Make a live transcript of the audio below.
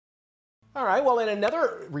All right, well, in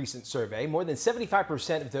another recent survey, more than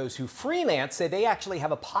 75% of those who freelance say they actually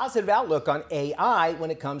have a positive outlook on AI when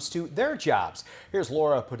it comes to their jobs. Here's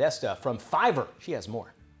Laura Podesta from Fiverr. She has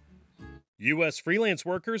more. U.S. freelance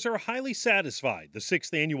workers are highly satisfied. The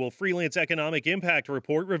sixth annual Freelance Economic Impact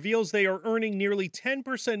Report reveals they are earning nearly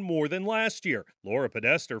 10% more than last year. Laura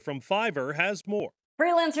Podesta from Fiverr has more.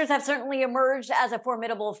 Freelancers have certainly emerged as a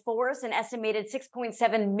formidable force. An estimated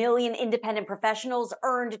 6.7 million independent professionals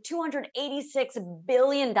earned $286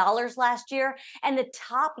 billion last year. And the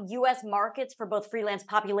top U.S. markets for both freelance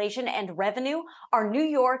population and revenue are New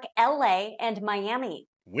York, L.A., and Miami.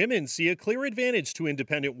 Women see a clear advantage to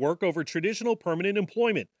independent work over traditional permanent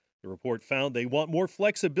employment. The report found they want more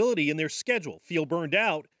flexibility in their schedule, feel burned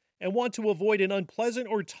out, and want to avoid an unpleasant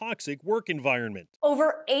or toxic work environment.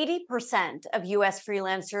 Over 80% of U.S.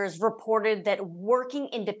 freelancers reported that working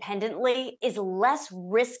independently is less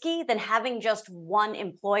risky than having just one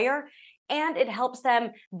employer, and it helps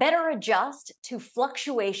them better adjust to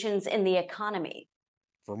fluctuations in the economy.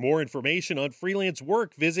 For more information on freelance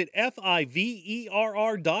work, visit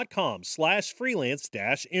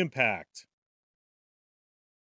fiverr.com/freelance-impact.